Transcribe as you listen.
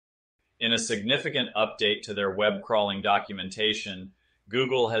In a significant update to their web crawling documentation,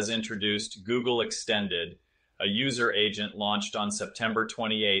 Google has introduced Google Extended, a user agent launched on September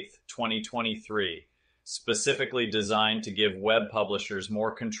 28, 2023, specifically designed to give web publishers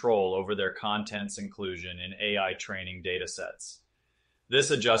more control over their content's inclusion in AI training datasets.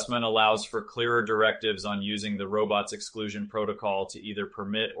 This adjustment allows for clearer directives on using the Robots Exclusion Protocol to either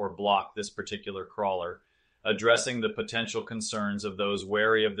permit or block this particular crawler, addressing the potential concerns of those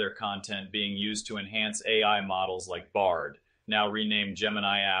wary of their content being used to enhance AI models like Bard, now renamed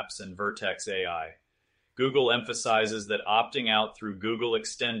Gemini Apps, and Vertex AI. Google emphasizes that opting out through Google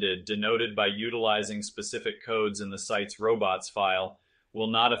Extended, denoted by utilizing specific codes in the site's robots file, will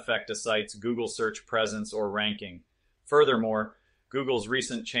not affect a site's Google search presence or ranking. Furthermore, Google's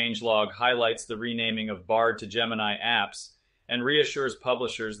recent changelog highlights the renaming of Bard to Gemini Apps and reassures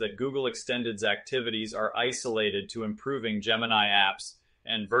publishers that Google Extended's activities are isolated to improving Gemini Apps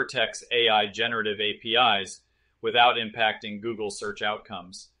and Vertex AI generative APIs without impacting Google search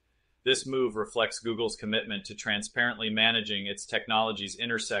outcomes. This move reflects Google's commitment to transparently managing its technology's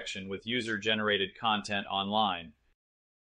intersection with user-generated content online.